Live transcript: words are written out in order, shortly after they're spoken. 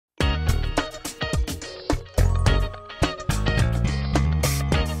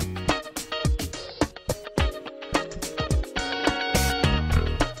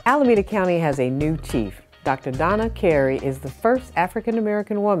Alameda County has a new chief. Dr. Donna Carey is the first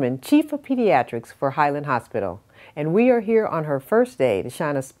African-American woman chief of pediatrics for Highland Hospital, and we are here on her first day to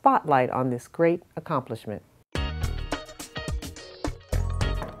shine a spotlight on this great accomplishment.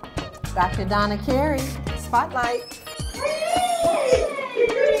 Dr. Donna Carey, spotlight.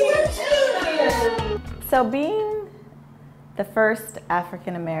 So being the first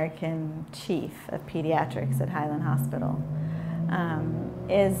African-American chief of pediatrics at Highland Hospital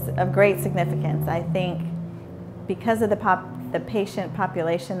is of great significance. I think because of the patient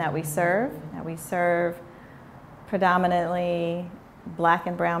population that we serve predominantly Black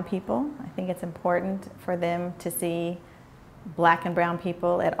and brown people. I think it's important for them to see Black and brown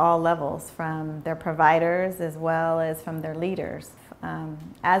people at all levels, from their providers as well as from their leaders.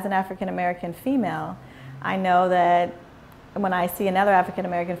 As an African-American female, I know that when I see another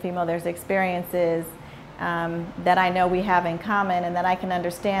African-American female, there's experiences that I know we have in common and that I can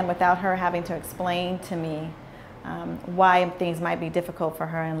understand without her having to explain to me why things might be difficult for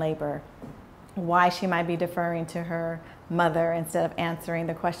her in labor, why she might be deferring to her mother instead of answering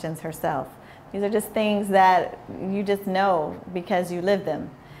the questions herself. These are just things that you just know because you live them.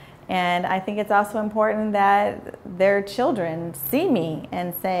 And I think it's also important that their children see me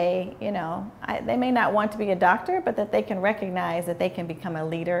and say, you know, they may not want to be a doctor, but that they can recognize that they can become a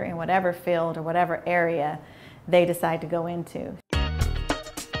leader in whatever field or whatever area they decide to go into.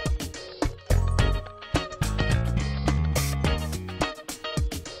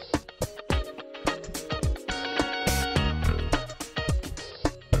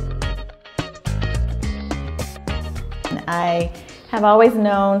 I have always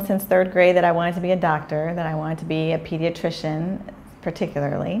known since third grade that I wanted to be a doctor, that I wanted to be a pediatrician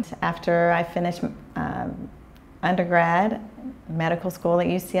particularly. After I finished undergrad, medical school at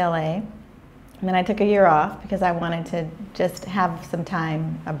UCLA, and then I took a year off because I wanted to just have some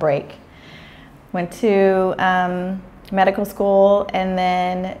time, a break. Went to medical school and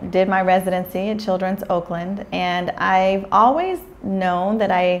then did my residency at Children's Oakland, and I've always known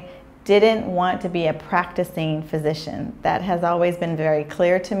that I didn't want to be a practicing physician. That has always been very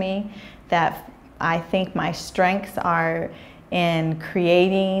clear to me, that I think my strengths are in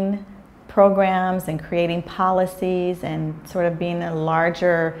creating programs and creating policies and sort of being a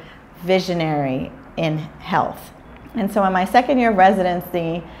larger visionary in health. And so in my second year of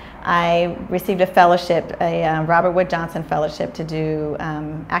residency, I received a fellowship, a Robert Wood Johnson fellowship, to do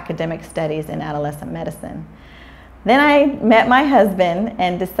academic studies in adolescent medicine. Then I met my husband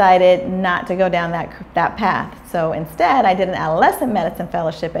and decided not to go down that path. So instead, I did an adolescent medicine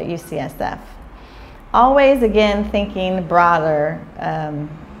fellowship at UCSF. Always, again, thinking broader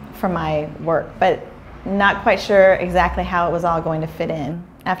for my work, but not quite sure exactly how it was all going to fit in.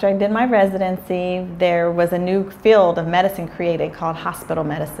 After I did my residency, there was a new field of medicine created called hospital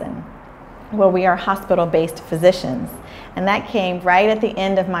medicine, where we are hospital-based physicians. And that came right at the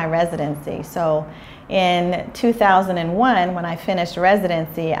end of my residency. So in 2001, when I finished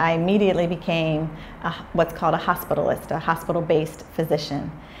residency, I immediately became what's called a hospitalist, a hospital-based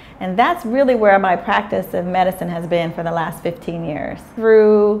physician. And that's really where my practice of medicine has been for the last 15 years.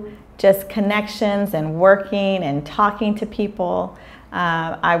 Through just connections and working and talking to people,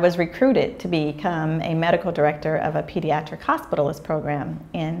 I was recruited to become a medical director of a pediatric hospitalist program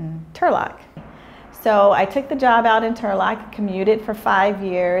in Turlock. So I took the job out in Turlock, commuted for 5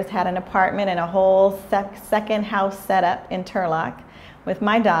 years, had an apartment and a whole second house set up in Turlock with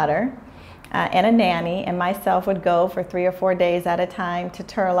my daughter and a nanny, and myself would go for 3 or 4 days at a time to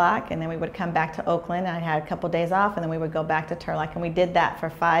Turlock, and then we would come back to Oakland, and I had a couple days off, and then we would go back to Turlock, and we did that for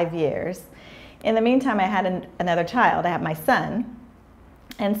 5 years. In the meantime, I had another child. I had my son.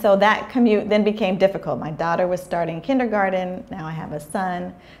 And so that commute then became difficult. My daughter was starting kindergarten, now I have a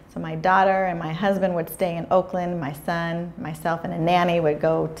son. So my daughter and my husband would stay in Oakland, my son, myself, and a nanny would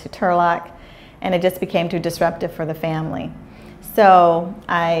go to Turlock, and it just became too disruptive for the family. So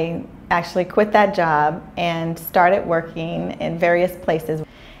I actually quit that job and started working in various places.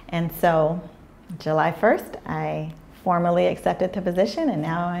 And so July 1st, I formally accepted the position, and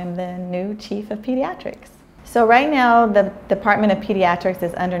now I'm the new chief of pediatrics. So right now, the Department of Pediatrics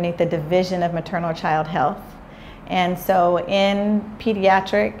is underneath the Division of Maternal Child Health. And so in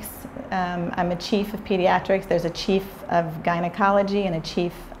pediatrics, I'm a chief of pediatrics. There's a chief of gynecology and a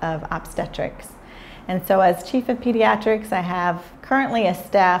chief of obstetrics. And so as chief of pediatrics, I have currently a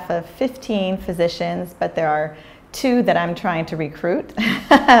staff of 15 physicians, but there are 2 that I'm trying to recruit,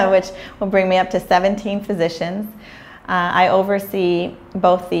 which will bring me up to 17 physicians. I oversee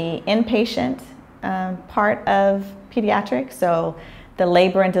both the inpatient part of pediatrics, so the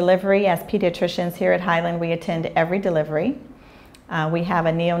labor and delivery. As pediatricians here at Highland, we attend every delivery. We have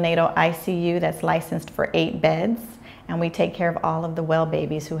a neonatal ICU that's licensed for 8 beds, and we take care of all of the well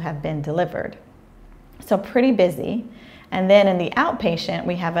babies who have been delivered. So pretty busy. And then in the outpatient,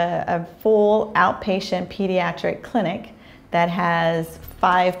 we have a full outpatient pediatric clinic that has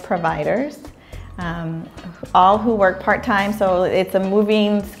 5 providers, all who work part-time, so it's a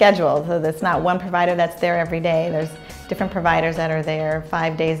moving schedule. So it's not one provider that's there every day. There's different providers that are there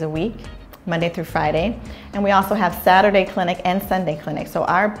 5 days a week, Monday through Friday. And we also have Saturday clinic and Sunday clinic. So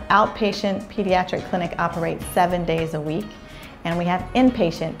our outpatient pediatric clinic operates 7 days a week, and we have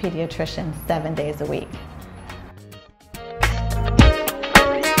inpatient pediatricians 7 days a week.